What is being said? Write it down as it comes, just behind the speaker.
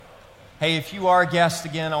Hey, if you are a guest,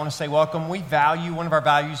 again, I want to say welcome. One of our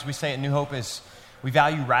values we say at New Hope is we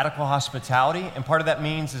value radical hospitality. And part of that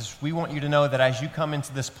means is we want you to know that as you come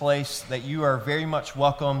into this place, that you are very much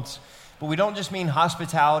welcomed. But we don't just mean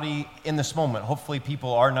hospitality in this moment. Hopefully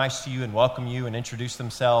people are nice to you and welcome you and introduce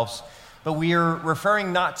themselves. But we are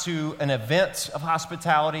referring not to an event of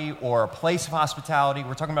hospitality or a place of hospitality.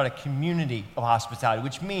 We're talking about a community of hospitality,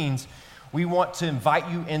 which means we want to invite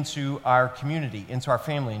you into our community, into our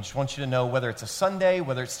family, and just want you to know whether it's a Sunday,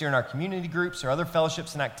 whether it's during our community groups or other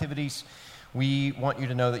fellowships and activities, we want you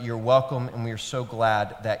to know that you're welcome, and we are so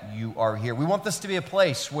glad that you are here. We want this to be a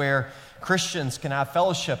place where Christians can have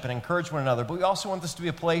fellowship and encourage one another, but we also want this to be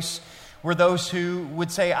a place where those who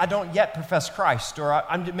would say, I don't yet profess Christ, or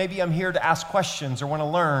maybe I'm here to ask questions or want to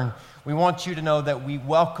learn, we want you to know that we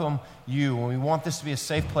welcome you, and we want this to be a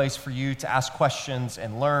safe place for you to ask questions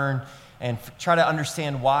and learn and try to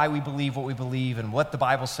understand why we believe what we believe and what the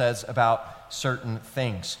Bible says about certain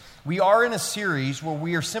things. We are in a series where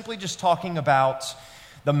we are simply just talking about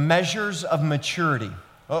the measures of maturity.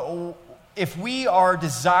 If we are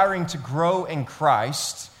desiring to grow in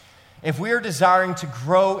Christ, if we are desiring to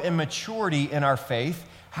grow in maturity in our faith,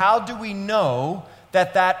 how do we know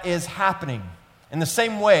that that is happening? In the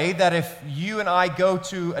same way that if you and I go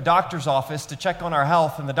to a doctor's office to check on our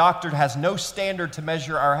health and the doctor has no standard to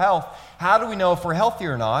measure our health, how do we know if we're healthy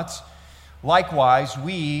or not? Likewise,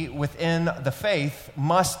 we within the faith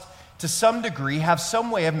must, to some degree, have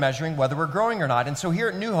some way of measuring whether we're growing or not. And so here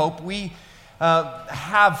at New Hope, we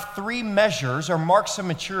have three measures or marks of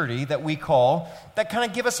maturity that we call, that kind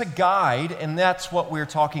of give us a guide, and that's what we're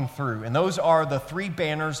talking through. And those are the three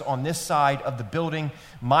banners on this side of the building,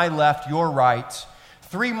 my left, your right.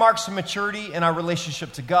 Three marks of maturity in our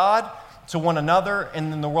relationship to God, to one another,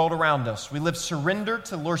 and in the world around us. We live surrendered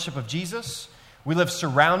to the lordship of Jesus. We live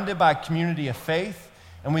surrounded by a community of faith,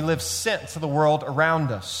 and we live sent to the world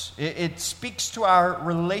around us. It speaks to our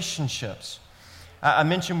relationships. I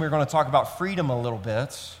mentioned we were going to talk about freedom a little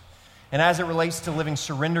bit. And as it relates to living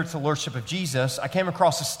surrendered to the lordship of Jesus, I came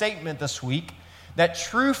across a statement this week that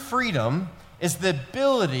true freedom is the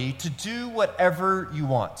ability to do whatever you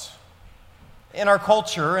want. In our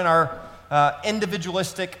culture, in our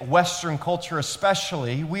individualistic Western culture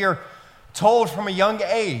especially, we are told from a young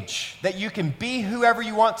age that you can be whoever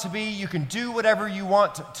you want to be, you can do whatever you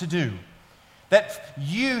want to do. That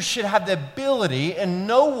you should have the ability, and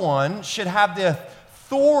no one should have the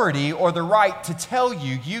authority or the right to tell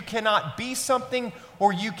you you cannot be something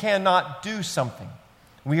or you cannot do something.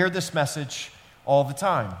 We hear this message all the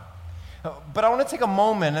time. But I want to take a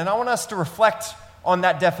moment and I want us to reflect on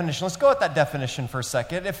that definition. Let's go at that definition for a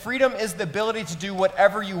second. If freedom is the ability to do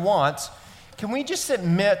whatever you want, can we just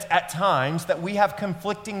admit at times that we have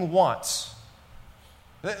conflicting wants?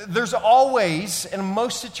 There's always, in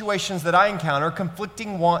most situations that I encounter,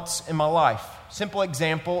 conflicting wants in my life. Simple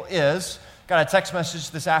example is, got a text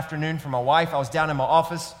message this afternoon from my wife. I was down in my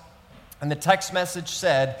office, and the text message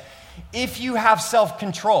said, if you have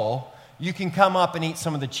self-control, you can come up and eat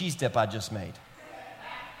some of the cheese dip I just made.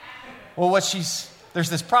 Well, there's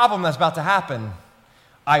this problem that's about to happen.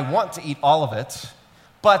 I want to eat all of it,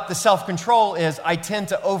 but the self-control is I tend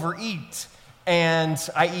to overeat, and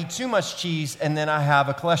I eat too much cheese, and then I have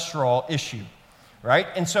a cholesterol issue, right?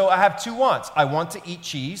 And so I have two wants. I want to eat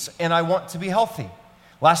cheese, and I want to be healthy.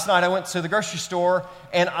 Last night I went to the grocery store,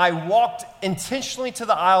 and I walked intentionally to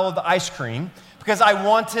the aisle of the ice cream because I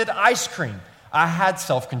wanted ice cream. I had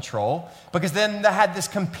self-control because then I had this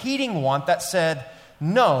competing want that said,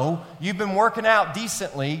 no, you've been working out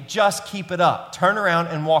decently, just keep it up. Turn around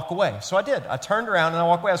and walk away. So I did. I turned around and I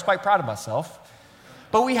walked away. I was quite proud of myself.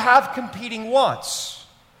 But we have competing wants,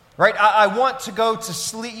 right? I want to go to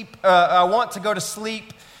sleep. So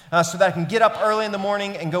that I can get up early in the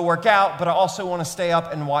morning and go work out, but I also want to stay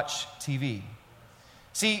up and watch TV.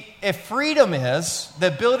 See, if freedom is the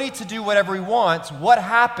ability to do whatever we want, what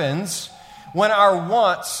happens when our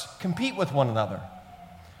wants compete with one another?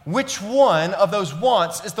 Which one of those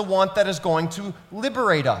wants is the one that is going to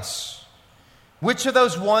liberate us? Which of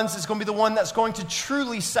those ones is going to be the one that's going to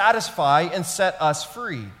truly satisfy and set us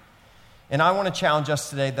free? And I want to challenge us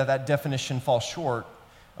today that definition falls short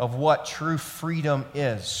of what true freedom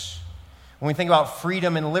is. When we think about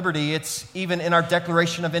freedom and liberty, it's even in our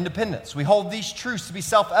Declaration of Independence. We hold these truths to be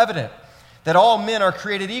self-evident, that all men are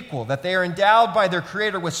created equal, that they are endowed by their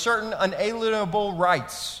Creator with certain unalienable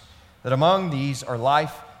rights, that among these are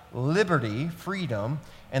life, liberty, freedom,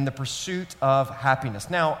 and the pursuit of happiness.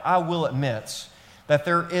 Now, I will admit that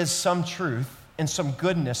there is some truth and some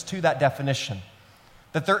goodness to that definition,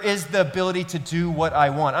 that there is the ability to do what I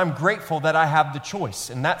want. I'm grateful that I have the choice.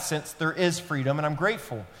 In that sense, there is freedom, and I'm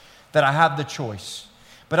grateful that I have the choice.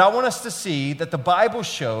 But I want us to see that the Bible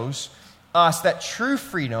shows us that true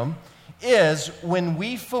freedom is when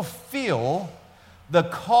we fulfill the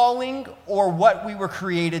calling or what we were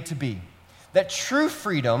created to be. That true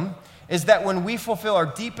freedom is that when we fulfill our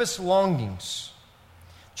deepest longings.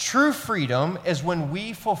 True freedom is when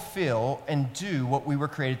we fulfill and do what we were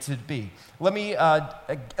created to be. Let me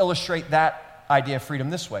illustrate that idea of freedom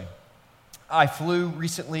this way. I flew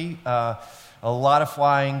recently, a lot of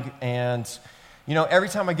flying, and every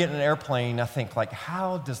time I get in an airplane, I think,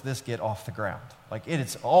 how does this get off the ground? It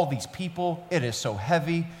is all these people, it is so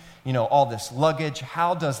heavy, all this luggage,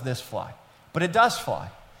 how does this fly? But it does fly.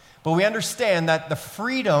 But we understand that the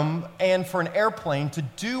freedom and for an airplane to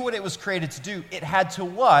do what it was created to do, it had to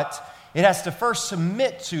what? It has to first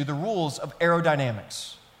submit to the rules of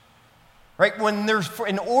aerodynamics. Right?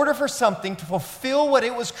 In order for something to fulfill what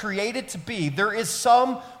it was created to be, there is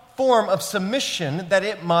some form of submission that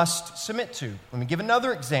it must submit to. Let me give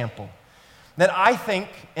another example that I think,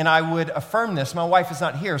 and I would affirm this, my wife is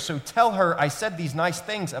not here, so tell her I said these nice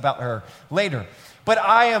things about her later. But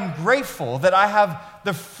I am grateful that I have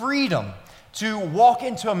the freedom to walk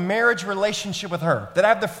into a marriage relationship with her, that I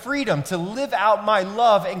have the freedom to live out my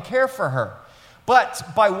love and care for her. But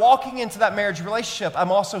by walking into that marriage relationship,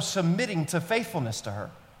 I'm also submitting to faithfulness to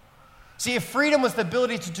her. See, if freedom was the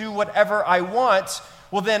ability to do whatever I want,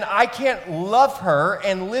 well, then I can't love her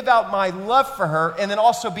and live out my love for her and then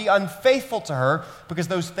also be unfaithful to her, because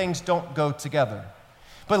those things don't go together.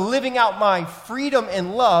 But living out my freedom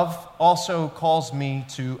and love also calls me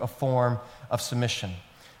to a form of submission.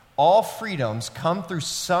 All freedoms come through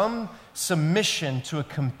some submission to a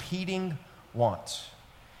competing want.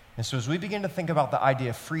 And so as we begin to think about the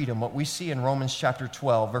idea of freedom, what we see in Romans chapter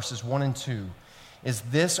 12, verses 1 and 2, is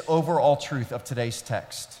this overall truth of today's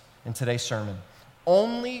text and today's sermon.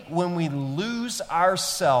 Only when we lose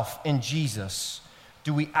ourselves in Jesus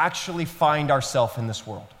do we actually find ourselves in this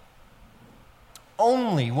world.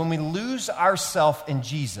 Only when we lose ourselves in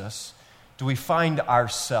Jesus do we find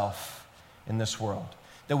ourselves in this world.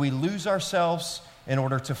 That we lose ourselves in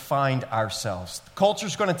order to find ourselves. The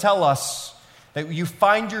culture's going to tell us that you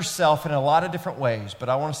find yourself in a lot of different ways, but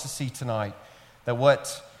I want us to see tonight that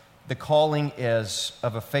what the calling is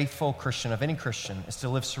of a faithful Christian, of any Christian, is to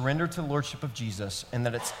live surrendered to the lordship of Jesus, and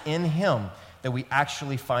that it's in him that we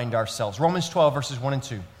actually find ourselves. Romans 12, verses 1 and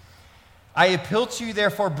 2. I appeal to you,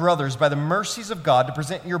 therefore, brothers, by the mercies of God, to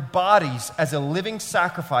present your bodies as a living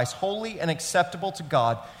sacrifice, holy and acceptable to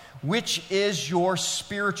God, which is your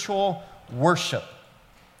spiritual worship.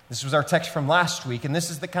 This was our text from last week, and this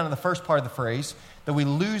is the first part of the phrase, that we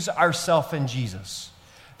lose ourselves in Jesus.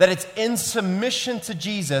 That it's in submission to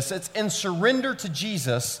Jesus, it's in surrender to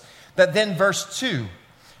Jesus, that then verse 2,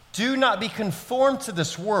 do not be conformed to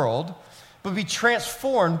this world, but be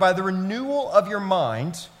transformed by the renewal of your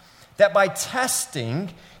mind, that by testing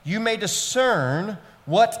you may discern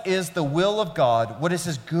what is the will of God, what is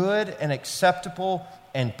his good and acceptable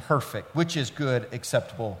and perfect, which is good,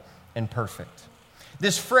 acceptable, and perfect.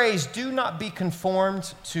 This phrase, do not be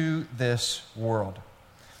conformed to this world.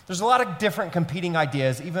 There's a lot of different competing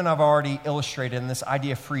ideas, even I've already illustrated in this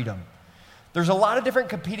idea of freedom. There's a lot of different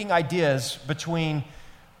competing ideas between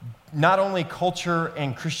not only culture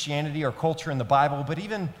and Christianity or culture in the Bible, but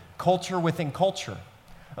even culture within culture.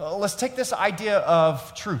 Let's take this idea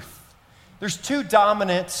of truth. There's two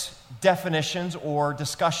dominant definitions or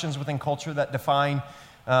discussions within culture that define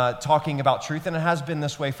talking about truth, and it has been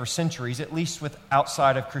this way for centuries, at least with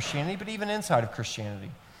outside of Christianity, but even inside of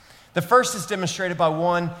Christianity. The first is demonstrated by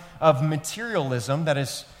one of materialism, that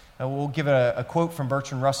is, we'll give a quote from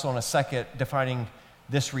Bertrand Russell in a second defining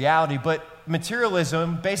this reality, but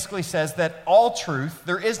materialism basically says that all truth,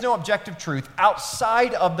 there is no objective truth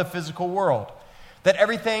outside of the physical world. That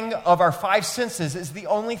everything of our five senses is the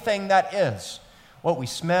only thing that is. What we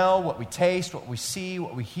smell, what we taste, what we see,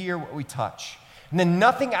 what we hear, what we touch. And then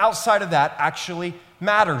nothing outside of that actually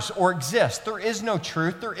matters or exists. There is no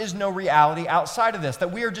truth, there is no reality outside of this.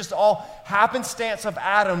 That we are just all happenstance of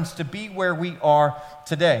atoms to be where we are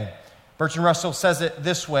today. Bertrand Russell says it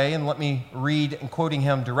this way, and let me read and quoting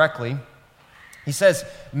him directly. He says,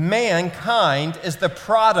 mankind is the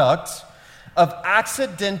product of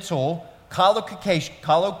accidental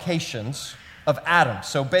collocations of atoms.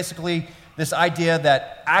 So basically, this idea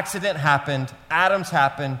that accident happened, atoms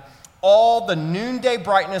happened, all the noonday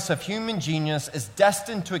brightness of human genius is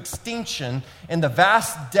destined to extinction in the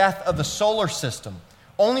vast death of the solar system.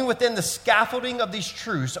 Only within the scaffolding of these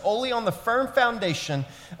truths, only on the firm foundation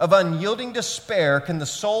of unyielding despair can the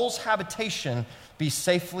soul's habitation be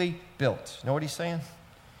safely built. You know what he's saying?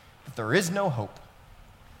 That there is no hope,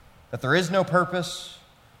 that there is no purpose,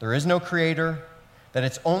 there is no creator, that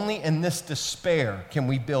it's only in this despair can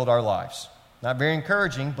we build our lives. Not very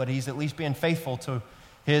encouraging, but he's at least being faithful to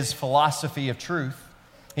his philosophy of truth.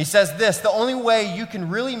 He says this: the only way you can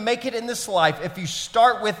really make it in this life, if you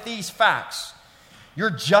start with these facts, you're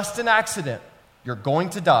just an accident. You're going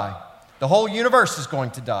to die. The whole universe is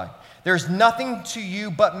going to die. There's nothing to you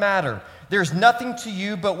but matter. There's nothing to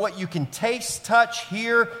you but what you can taste, touch,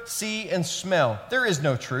 hear, see, and smell. There is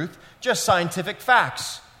no truth, just scientific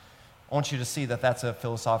facts. I want you to see that that's a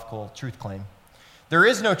philosophical truth claim. There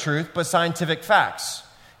is no truth but scientific facts.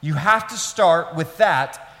 You have to start with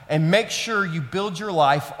that and make sure you build your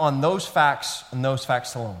life on those facts and those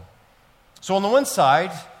facts alone. So on the one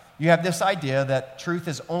side, you have this idea that truth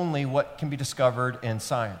is only what can be discovered in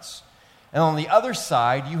science. And on the other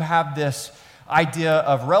side, you have this idea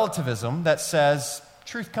of relativism that says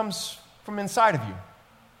truth comes from inside of you.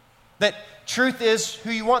 That truth is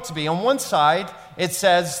who you want to be. On one side, it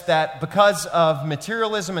says that because of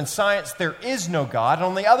materialism and science, there is no God. And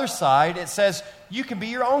on the other side, it says you can be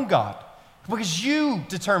your own God. Because you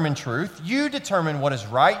determine truth, you determine what is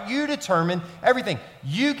right, you determine everything.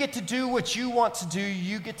 You get to do what you want to do,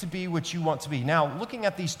 you get to be what you want to be. Now, looking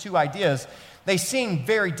at these two ideas, they seem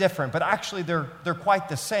very different, but actually they're quite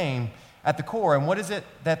the same at the core. And what is it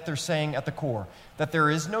that they're saying at the core? That there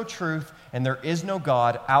is no truth and there is no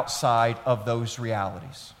God outside of those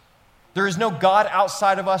realities. There is no God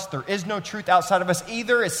outside of us. There is no truth outside of us.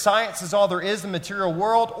 Either science is all there is in the material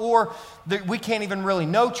world, or we can't even really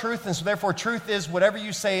know truth, and so therefore truth is whatever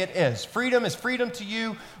you say it is. Freedom is freedom to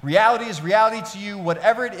you. Reality is reality to you.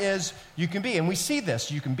 Whatever it is, you can be. And we see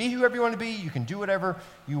this. You can be whoever you want to be. You can do whatever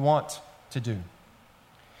you want to do.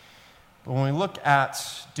 But when we look at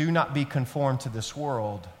do not be conformed to this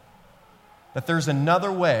world, that there's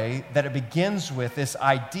another way, that it begins with this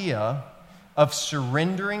idea of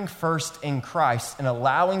surrendering first in Christ and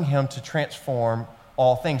allowing Him to transform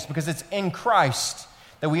all things. Because it's in Christ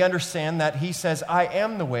that we understand that He says, I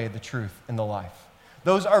am the way, the truth, and the life.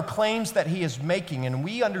 Those are claims that He is making, and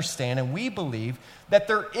we understand and we believe that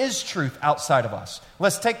there is truth outside of us.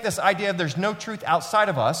 Let's take this idea of there's no truth outside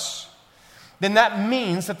of us. Then that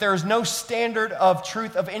means that there is no standard of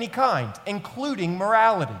truth of any kind, including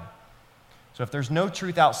morality. So if there's no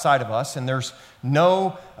truth outside of us, and there's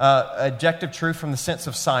no objective truth from the sense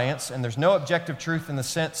of science, and there's no objective truth in the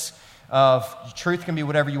sense of truth can be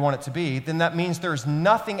whatever you want it to be, then that means there's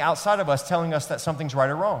nothing outside of us telling us that something's right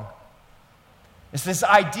or wrong. It's this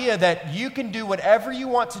idea that you can do whatever you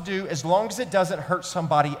want to do as long as it doesn't hurt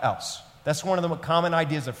somebody else. That's one of the common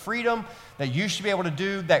ideas of freedom that you should be able to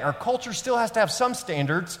do, that our culture still has to have some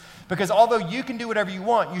standards, because although you can do whatever you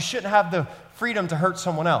want, you shouldn't have the freedom to hurt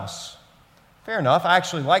someone else. Fair enough. I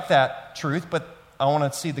actually like that truth, but I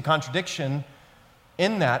want to see the contradiction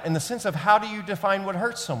in that, in the sense of how do you define what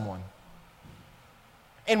hurts someone?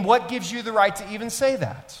 And what gives you the right to even say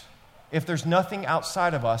that if there's nothing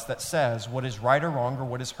outside of us that says what is right or wrong, or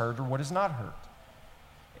what is hurt or what is not hurt?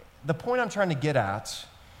 The point I'm trying to get at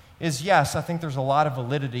is, yes, I think there's a lot of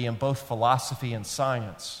validity in both philosophy and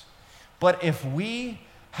science. But if we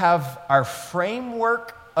have our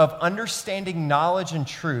framework of understanding knowledge and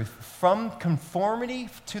truth from conformity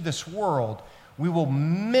to this world, we will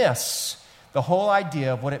miss the whole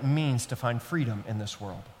idea of what it means to find freedom in this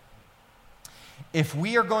world. If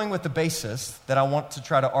we are going with the basis that I want to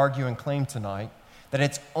try to argue and claim tonight, that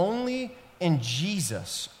it's only in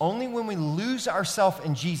Jesus, only when we lose ourselves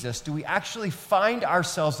in Jesus do we actually find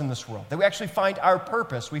ourselves in this world, that we actually find our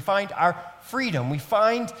purpose, we find our freedom, we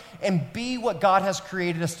find and be what God has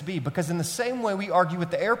created us to be. Because in the same way we argue with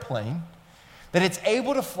the airplane, that it's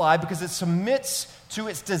able to fly because it submits to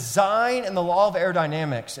its design and the law of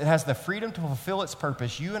aerodynamics. It has the freedom to fulfill its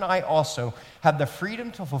purpose. You and I also have the freedom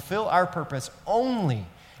to fulfill our purpose only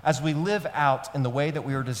as we live out in the way that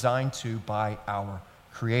we are designed to by our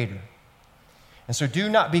Creator. And so do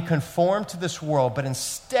not be conformed to this world, but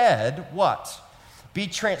instead, what? Be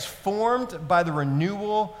transformed by the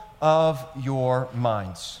renewal of your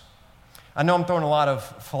minds. I know I'm throwing a lot of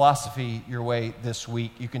philosophy your way this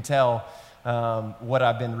week. You can tell what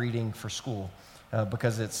I've been reading for school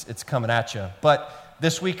because it's coming at you. But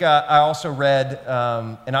this week I also read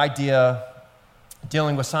an idea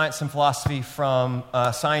dealing with science and philosophy from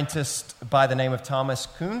a scientist by the name of Thomas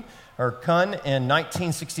Kuhn in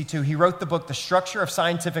 1962. He wrote the book, The Structure of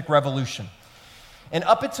Scientific Revolution. And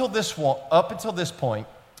up until this point,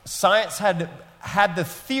 science had the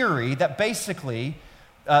theory that basically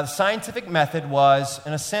the scientific method was,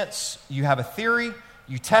 in a sense, you have a theory,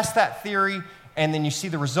 you test that theory, and then you see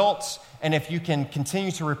the results. And if you can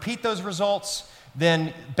continue to repeat those results,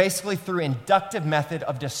 then basically through inductive method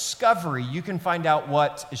of discovery, you can find out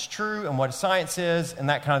what is true and what science is and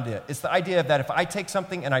that kind of deal. It's the idea that if I take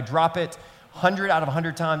something and I drop it 100 out of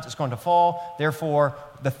 100 times, it's going to fall. Therefore,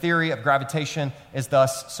 the theory of gravitation is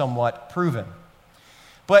thus somewhat proven.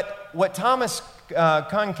 But what Thomas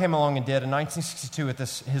Kuhn came along and did in 1962 with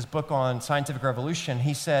his book on scientific revolution,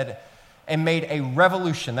 he said, and made a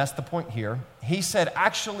revolution, that's the point here. He said,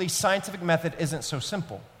 actually, scientific method isn't so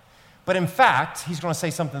simple. But in fact, he's going to say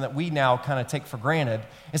something that we now kind of take for granted,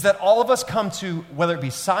 is that all of us come to, whether it be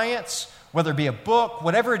science, whether it be a book,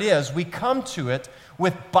 whatever it is, we come to it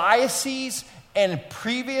with biases and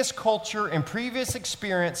previous culture and previous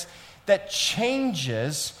experience that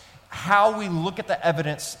changes how we look at the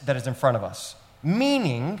evidence that is in front of us.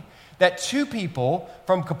 Meaning that two people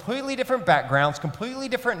from completely different backgrounds, completely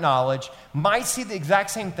different knowledge, might see the exact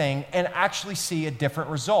same thing and actually see a different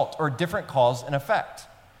result or a different cause and effect.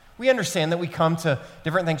 We understand that we come to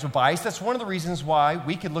different things with bias. That's one of the reasons why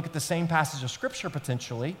we could look at the same passage of Scripture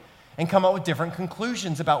potentially and come up with different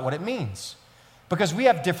conclusions about what it means. Because we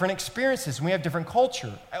have different experiences and we have different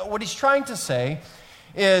culture. What he's trying to say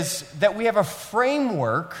is that we have a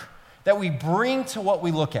framework that we bring to what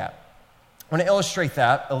we look at. I want to illustrate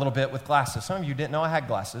that a little bit with glasses. Some of you didn't know I had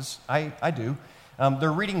glasses. I do.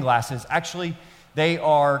 They're reading glasses. Actually, they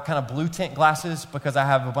are kind of blue tint glasses because I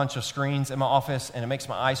have a bunch of screens in my office and it makes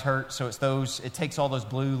my eyes hurt. So it takes all those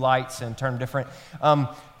blue lights and turn them different.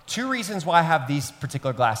 Two reasons why I have these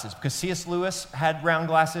particular glasses. Because C.S. Lewis had round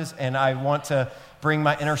glasses and I want to bring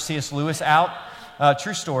my inner C.S. Lewis out.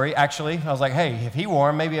 True story, actually. I was like, hey, if he wore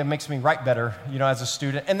them, maybe it makes me write better, as a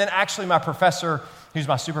student. And then actually my professor, who's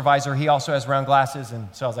my supervisor, he also has round glasses. And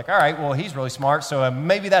so I was like, all right, well, he's really smart. So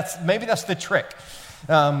maybe that's the trick.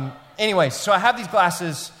 Anyway, so I have these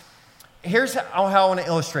glasses. Here's how I want to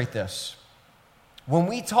illustrate this. When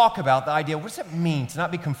we talk about the idea, what does it mean to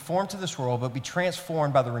not be conformed to this world, but be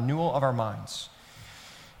transformed by the renewal of our minds?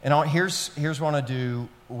 And here's what I want to do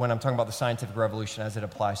when I'm talking about the scientific revolution as it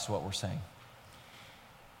applies to what we're saying.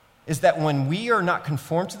 Is that when we are not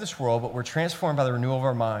conformed to this world, but we're transformed by the renewal of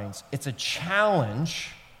our minds, it's a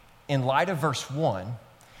challenge in light of verse 1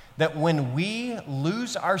 that when we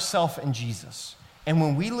lose ourselves in Jesus, and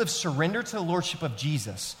when we live surrender to the lordship of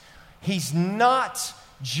Jesus, he's not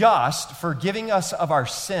just forgiving us of our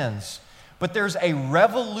sins, but there's a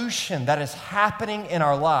revolution that is happening in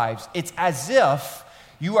our lives. It's as if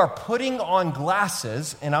you are putting on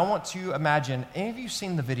glasses, and I want to imagine, any of you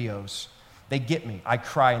seen the videos? They get me. I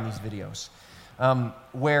cry in these videos.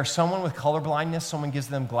 Where someone with color blindness, someone gives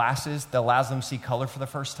them glasses that allows them to see color for the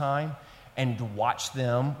first time, and to watch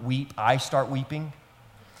them weep, I start weeping.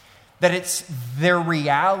 That it's their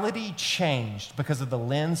reality changed because of the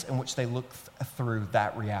lens in which they look through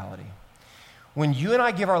that reality. When you and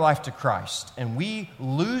I give our life to Christ and we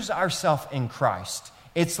lose ourselves in Christ,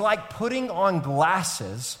 it's like putting on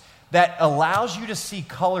glasses that allows you to see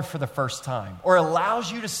color for the first time or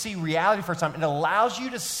allows you to see reality for the first time. It allows you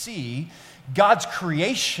to see God's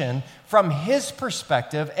creation from His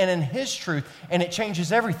perspective and in His truth, and it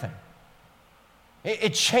changes everything.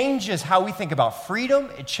 It changes how we think about freedom.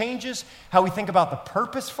 It changes how we think about the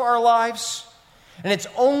purpose for our lives. And it's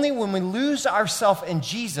only when we lose ourselves in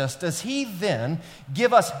Jesus does He then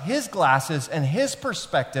give us His glasses and His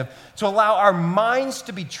perspective to allow our minds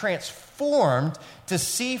to be transformed to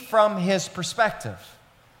see from His perspective.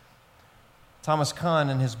 Thomas Kuhn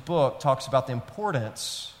in his book talks about the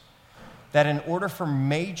importance that in order for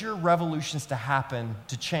major revolutions to happen,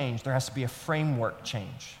 to change, there has to be a framework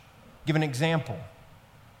change. Give an example.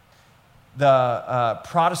 The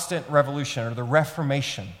Protestant Revolution or the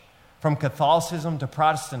Reformation, from Catholicism to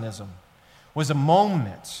Protestantism, was a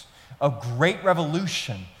moment of great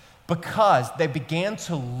revolution because they began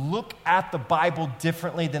to look at the Bible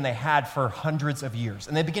differently than they had for hundreds of years.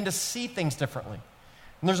 And they began to see things differently.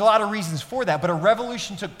 And there's a lot of reasons for that, but a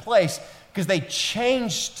revolution took place because they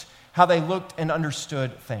changed how they looked and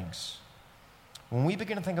understood things. When we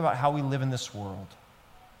begin to think about how we live in this world,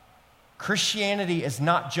 Christianity is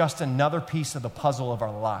not just another piece of the puzzle of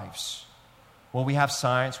our lives. Well, we have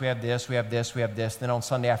science, we have this, we have this, we have this. Then on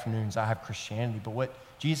Sunday afternoons, I have Christianity. But what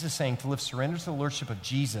Jesus is saying, to live surrender to the lordship of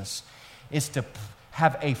Jesus, is to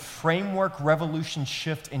have a framework revolution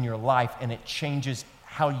shift in your life, and it changes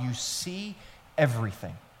how you see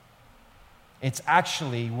everything. It's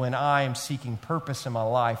actually when I am seeking purpose in my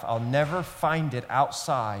life, I'll never find it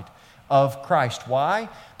outside of Christ. Why?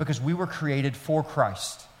 Because we were created for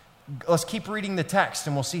Christ. Let's keep reading the text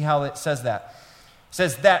and we'll see how it says that. It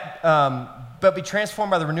says that, but be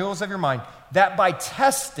transformed by the renewals of your mind, that by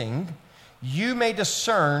testing you may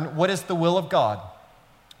discern what is the will of God,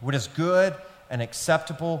 what is good and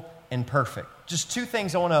acceptable and perfect. Just two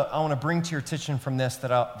things I want to bring to your attention from this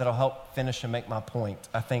that'll help finish and make my point,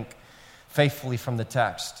 I think, faithfully from the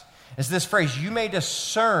text. Is this phrase, you may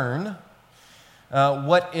discern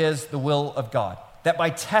what is the will of God. That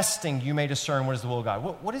by testing, you may discern what is the will of God.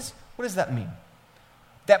 What does that mean?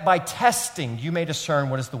 That by testing, you may discern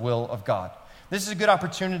what is the will of God. This is a good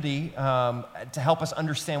opportunity to help us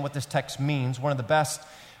understand what this text means. One of the best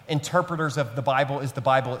interpreters of the Bible is the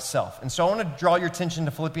Bible itself. And so I want to draw your attention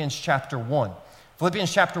to Philippians chapter 1.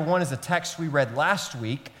 Philippians chapter 1 is a text we read last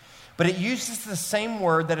week, but it uses the same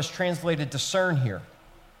word that is translated discern here.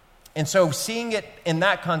 And so seeing it in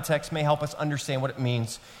that context may help us understand what it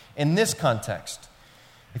means in this context.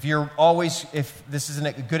 If this is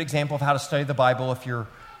a good example of how to study the Bible, if you're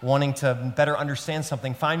wanting to better understand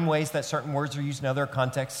something, find ways that certain words are used in other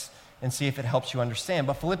contexts and see if it helps you understand.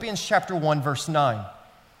 But Philippians chapter 1, verse 9.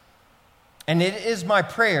 And it is my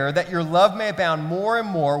prayer that your love may abound more and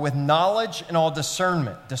more with knowledge and all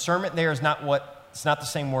discernment. Discernment there is it's not the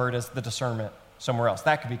same word as the discernment somewhere else.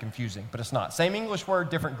 That could be confusing, but it's not. Same English word,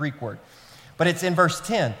 different Greek word. But it's in verse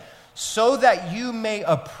 10. So that you may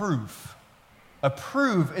approve.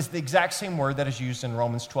 Approve is the exact same word that is used in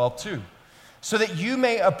Romans 12:2. So that you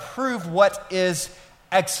may approve what is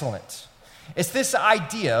excellent. It's this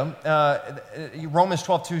idea, Romans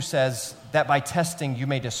 12:2 says that by testing you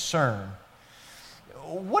may discern.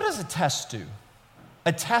 What does a test do?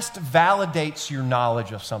 A test validates your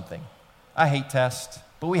knowledge of something. I hate tests,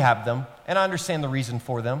 but we have them, and I understand the reason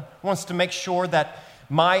for them. It wants to make sure that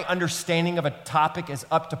my understanding of a topic is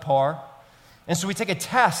up to par. And so we take a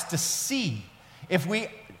test to see if we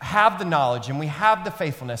have the knowledge and we have the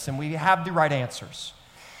faithfulness and we have the right answers.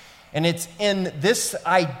 And it's in this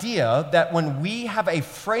idea that when we have a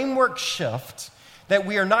framework shift, that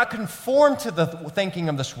we are not conformed to the thinking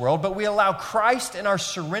of this world, but we allow Christ and our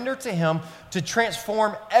surrender to Him to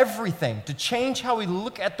transform everything, to change how we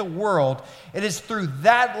look at the world. It is through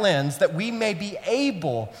that lens that we may be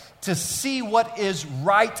able to see what is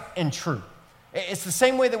right and true. It's the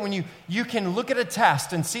same way that when you can look at a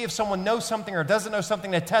test and see if someone knows something or doesn't know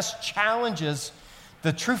something. The test challenges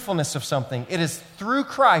the truthfulness of something. It is through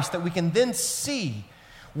Christ that we can then see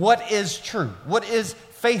what is true, what is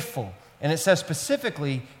faithful. And it says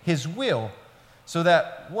specifically His will, so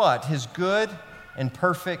that what? His good and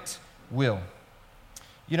perfect will.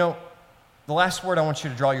 You know, the last word I want you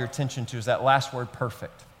to draw your attention to is that last word,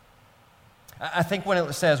 perfect. I think when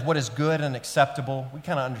it says what is good and acceptable, we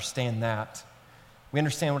kind of understand that. We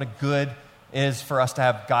understand what a good is for us to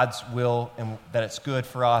have God's will and that it's good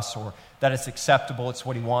for us, or that it's acceptable, it's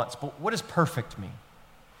what He wants. But what does perfect mean?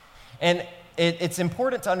 And it's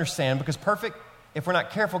important to understand, because perfect, if we're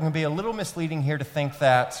not careful, can be a little misleading here to think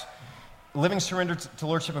that living surrender to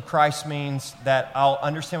Lordship of Christ means that I'll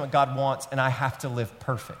understand what God wants and I have to live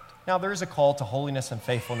perfect. Now, there is a call to holiness and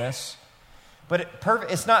faithfulness, but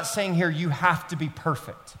it's not saying here you have to be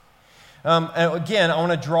perfect. And again, I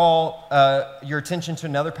want to draw your attention to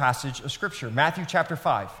another passage of Scripture, Matthew chapter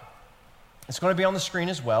 5. It's going to be on the screen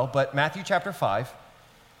as well, but Matthew chapter 5.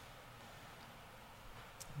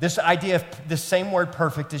 This idea of the same word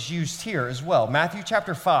perfect is used here as well. Matthew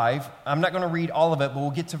chapter 5, I'm not going to read all of it, but we'll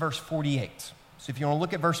get to verse 48. So if you want to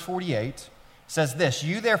look at verse 48, it says this: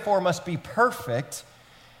 you therefore must be perfect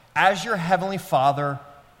as your heavenly Father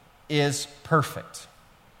is perfect.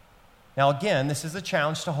 Now again, this is a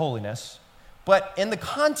challenge to holiness, but in the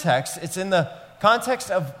context, it's in the context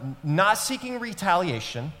of not seeking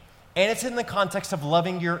retaliation, and it's in the context of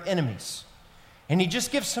loving your enemies. And he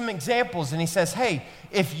just gives some examples, and he says, hey,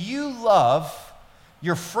 if you love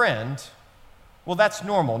your friend, well, that's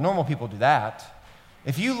normal. Normal people do that.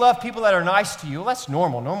 If you love people that are nice to you, well, that's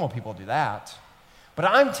normal. Normal people do that. But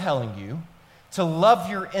I'm telling you to love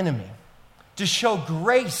your enemy, to show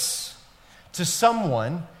grace to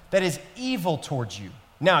someone that is evil towards you.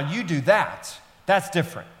 Now, you do that. That's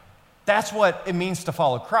different. That's what it means to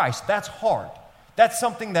follow Christ. That's hard. That's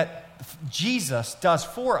something that Jesus does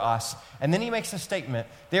for us. And then he makes a statement,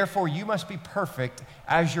 therefore you must be perfect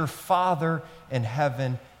as your Father in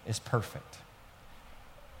heaven is perfect.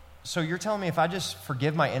 So you're telling me if I just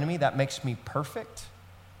forgive my enemy, that makes me perfect?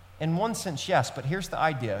 In one sense, yes, but here's the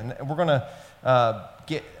idea. And we're going to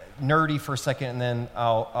get nerdy for a second, and then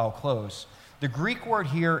I'll close. The Greek word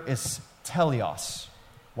here is teleos.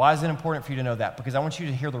 Why is it important for you to know that? Because I want you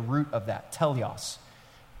to hear the root of that, teleos.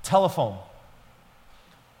 Telephone,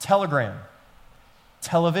 telegram,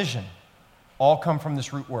 television, all come from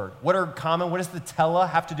this root word. What are common? What does the tele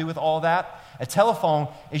have to do with all that? A telephone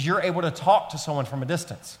is you're able to talk to someone from a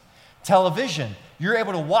distance. Television, you're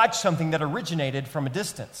able to watch something that originated from a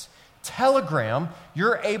distance. Telegram,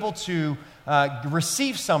 you're able to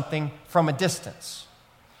receive something from a distance.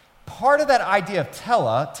 Part of that idea of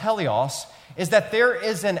teleos, is that there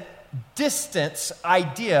is an distance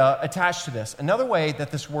idea attached to this. Another way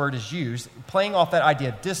that this word is used, playing off that idea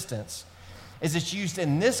of distance, is it's used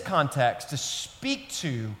in this context to speak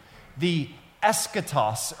to the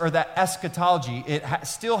eschatos, or that eschatology. It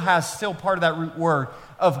still part of that root word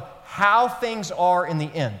of how things are in the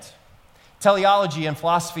end. Teleology in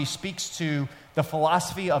philosophy speaks to the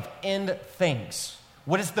philosophy of end things.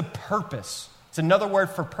 What is the purpose? It's another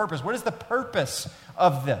word for purpose. What is the purpose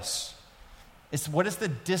of this? What is the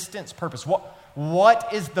distance purpose?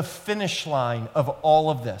 What is the finish line of all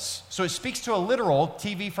of this? So it speaks to a literal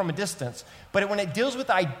TV from a distance, but when it deals with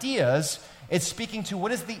ideas, it's speaking to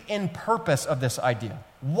what is the end purpose of this idea?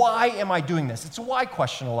 Why am I doing this? It's a why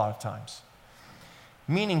question a lot of times.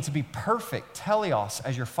 Meaning to be perfect, teleos,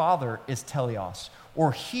 as your Father is teleos.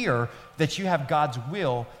 Or here, that you have God's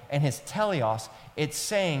will and his teleos, it's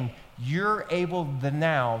saying you're able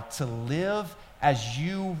now to live as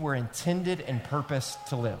you were intended and purposed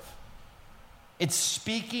to live. It's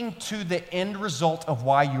speaking to the end result of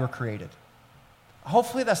why you were created.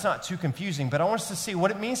 Hopefully that's not too confusing, but I want us to see what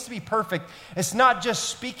it means to be perfect. It's not just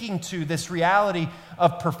speaking to this reality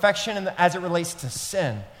of perfection as it relates to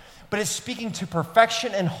sin, but it's speaking to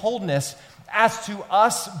perfection and wholeness as to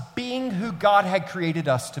us being who God had created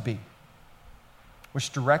us to be,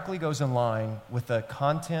 which directly goes in line with the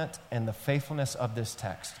content and the faithfulness of this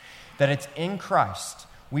text, that it's in Christ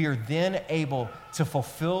we are then able to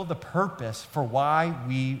fulfill the purpose for why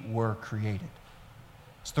we were created.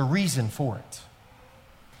 It's the reason for it.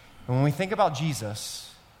 And when we think about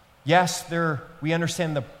Jesus, yes, we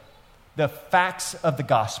understand the facts of the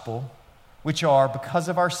gospel, which are because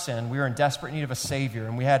of our sin, we are in desperate need of a Savior,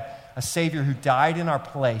 and we had a Savior who died in our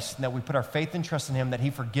place, and that we put our faith and trust in him, that he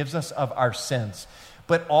forgives us of our sins.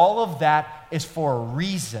 But all of that is for a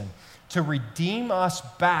reason, to redeem us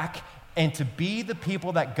back and to be the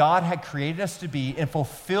people that God had created us to be and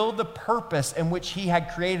fulfill the purpose in which he had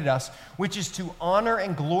created us, which is to honor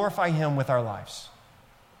and glorify him with our lives.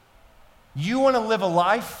 You want to live a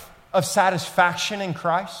life of satisfaction in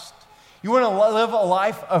Christ? You want to live a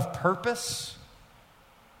life of purpose?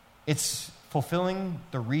 It's fulfilling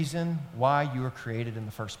the reason why you were created in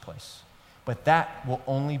the first place. But that will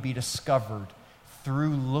only be discovered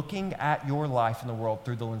through looking at your life in the world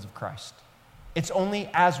through the lens of Christ. It's only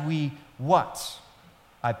as we what?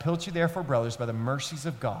 I appeal to you therefore, brothers, by the mercies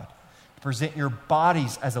of God, to present your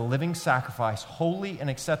bodies as a living sacrifice, holy and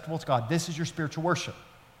acceptable to God. This is your spiritual worship.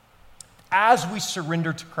 As we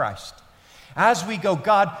surrender to Christ, as we go,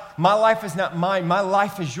 God, my life is not mine, my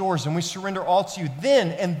life is yours, and we surrender all to you,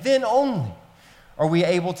 then and then only are we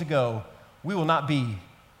able to go, we will not be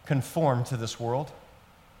conformed to this world.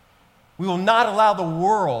 We will not allow the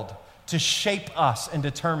world to shape us and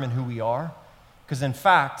determine who we are, because in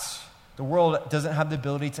fact, the world doesn't have the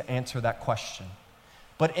ability to answer that question.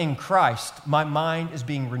 But in Christ, my mind is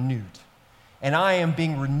being renewed, and I am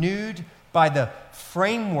being renewed by the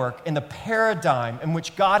framework and the paradigm in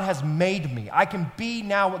which God has made me. I can be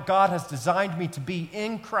now what God has designed me to be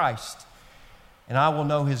in Christ, and I will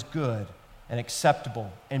know his good and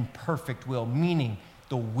acceptable and perfect will, meaning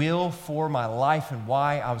the will for my life and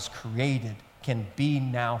why I was created can be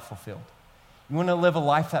now fulfilled. You want to live a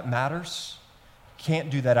life that matters? You can't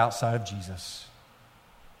do that outside of Jesus.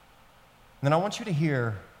 And then I want you to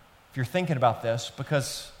hear, if you're thinking about this,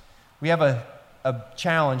 because we have a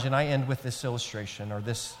challenge, and I end with this illustration or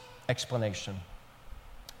this explanation.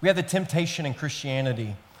 We have the temptation in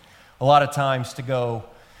Christianity a lot of times to go,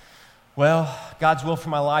 well, God's will for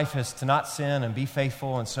my life is to not sin and be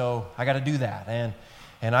faithful, and so I got to do that.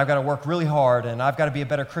 And I've got to work really hard, and I've got to be a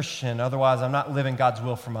better Christian, otherwise I'm not living God's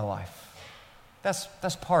will for my life.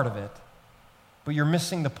 That's part of it. But you're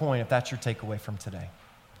missing the point if that's your takeaway from today.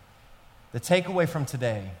 The takeaway from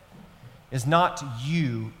today is not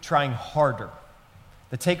you trying harder.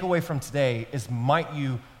 The takeaway from today is, might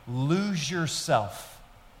you lose yourself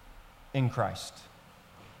in Christ?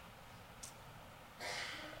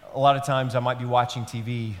 A lot of times I might be watching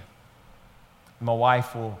TV, and my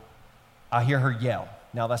wife I hear her yell.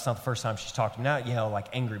 Now, that's not the first time she's talked to me. Not yell like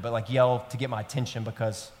angry, but like yell to get my attention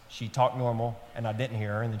because she talked normal and I didn't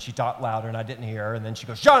hear her, and then she talked louder and I didn't hear her, and then she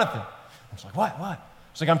goes, Jonathan! I was like, what?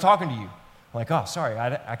 She's like, I'm talking to you. I'm like, oh, sorry,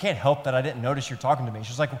 I can't help that I didn't notice you're talking to me.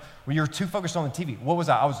 She's like, well, you're too focused on the TV. What was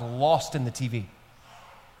I was lost in the TV.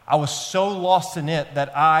 I was so lost in it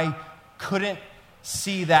that I couldn't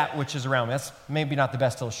see that which is around me. That's maybe not the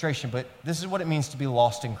best illustration, but this is what it means to be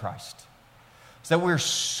lost in Christ. is that we're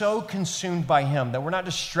so consumed by him that we're not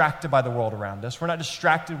distracted by the world around us. We're not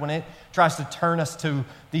distracted when it tries to turn us to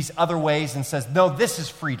these other ways and says, no, this is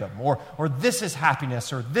freedom, or this is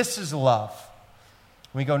happiness, or this is love.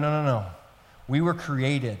 We go, no. We were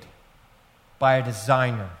created by a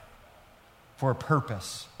designer for a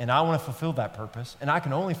purpose, and I want to fulfill that purpose, and I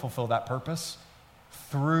can only fulfill that purpose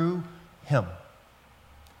through him.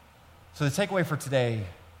 So the takeaway for today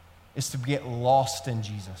is to get lost in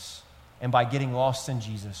Jesus. And by getting lost in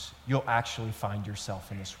Jesus, you'll actually find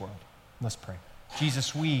yourself in this world. Let's pray.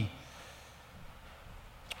 Jesus, we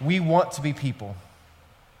want to be people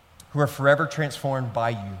who are forever transformed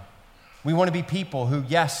by you. We want to be people who,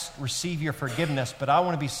 yes, receive your forgiveness, but I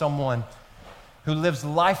want to be someone who lives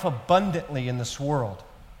life abundantly in this world.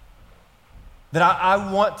 That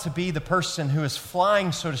I want to be the person who is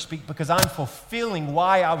flying, so to speak, because I'm fulfilling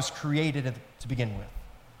why I was created to begin with.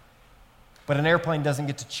 But an airplane doesn't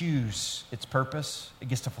get to choose its purpose. It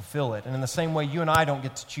gets to fulfill it. And in the same way, you and I don't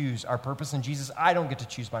get to choose our purpose. And Jesus, I don't get to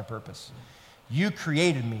choose my purpose. You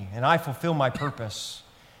created me, and I fulfill my purpose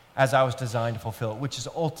as I was designed to fulfill it, which is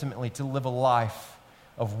ultimately to live a life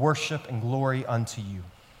of worship and glory unto you.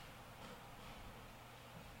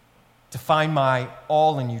 To find my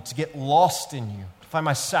all in you, to get lost in you, to find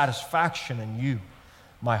my satisfaction in you,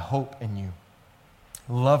 my hope in you.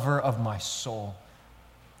 Lover of my soul.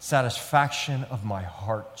 Satisfaction of my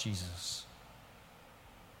heart, Jesus.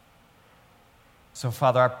 So,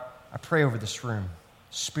 Father, I pray over this room,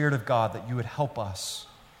 Spirit of God, that you would help us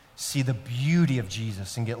see the beauty of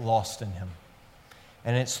Jesus and get lost in him.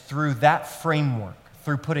 And it's through that framework,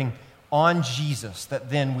 through putting on Jesus, that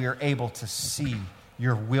then we are able to see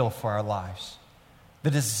your will for our lives, the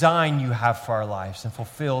design you have for our lives, and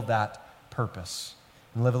fulfill that purpose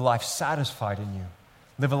and live a life satisfied in you.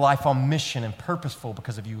 Live a life on mission and purposeful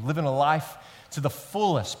because of you. Living a life to the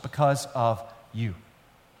fullest because of you.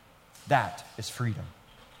 That is freedom.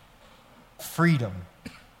 Freedom,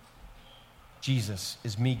 Jesus,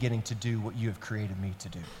 is me getting to do what you have created me to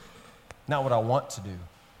do. Not what I want to do,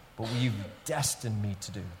 but what you've destined me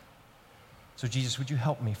to do. So, Jesus, would you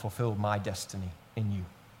help me fulfill my destiny in you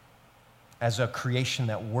as a creation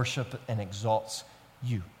that worships and exalts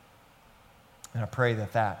you? And I pray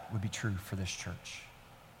that that would be true for this church.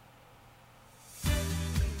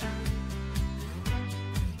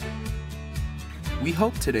 We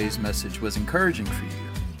hope today's message was encouraging for you.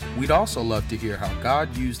 We'd also love to hear how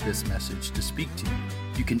God used this message to speak to you.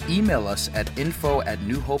 You can email us at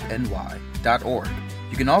info@newhopeny.org.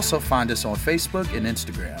 You can also find us on Facebook and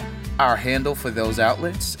Instagram. Our handle for those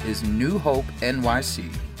outlets is New Hope NYC.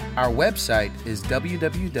 Our website is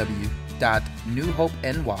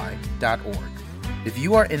www.newhopeny.org. If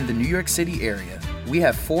you are in the New York City area, we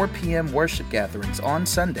have 4 p.m. worship gatherings on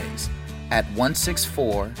Sundays at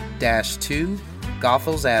 164-2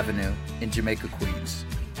 Goethals Avenue in Jamaica, Queens.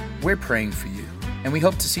 We're praying for you, and we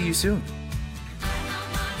hope to see you soon.